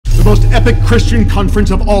most epic Christian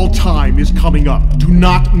conference of all time is coming up. Do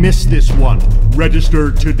not miss this one.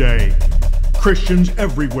 Register today. Christians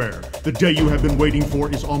everywhere, the day you have been waiting for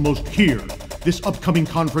is almost here. This upcoming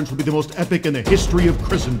conference will be the most epic in the history of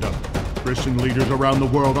Christendom. Christian leaders around the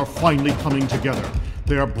world are finally coming together.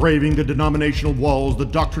 They are braving the denominational walls, the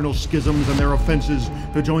doctrinal schisms, and their offenses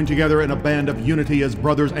to join together in a band of unity as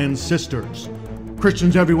brothers and sisters.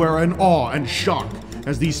 Christians everywhere are in awe and shock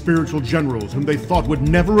as these spiritual generals, whom they thought would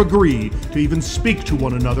never agree to even speak to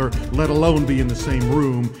one another, let alone be in the same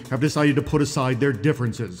room, have decided to put aside their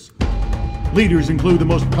differences. Leaders include the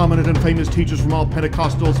most prominent and famous teachers from all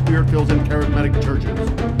Pentecostal, Spirit-filled, and Charismatic churches,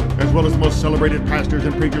 as well as the most celebrated pastors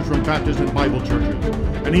and preachers from Baptist and Bible churches,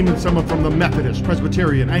 and even some from the Methodist,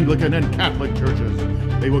 Presbyterian, Anglican, and Catholic churches.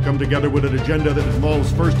 They will come together with an agenda that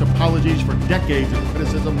involves first apologies for decades of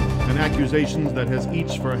criticism and accusations that has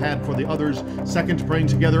each had for the others, second praying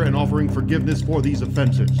together and offering forgiveness for these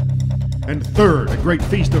offenses, and third, a great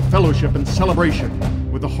feast of fellowship and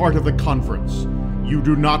celebration with the heart of the conference. You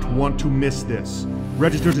do not want to miss this.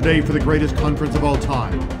 Register today for the greatest conference of all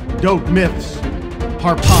time. Dope Myths,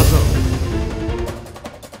 Harpazo.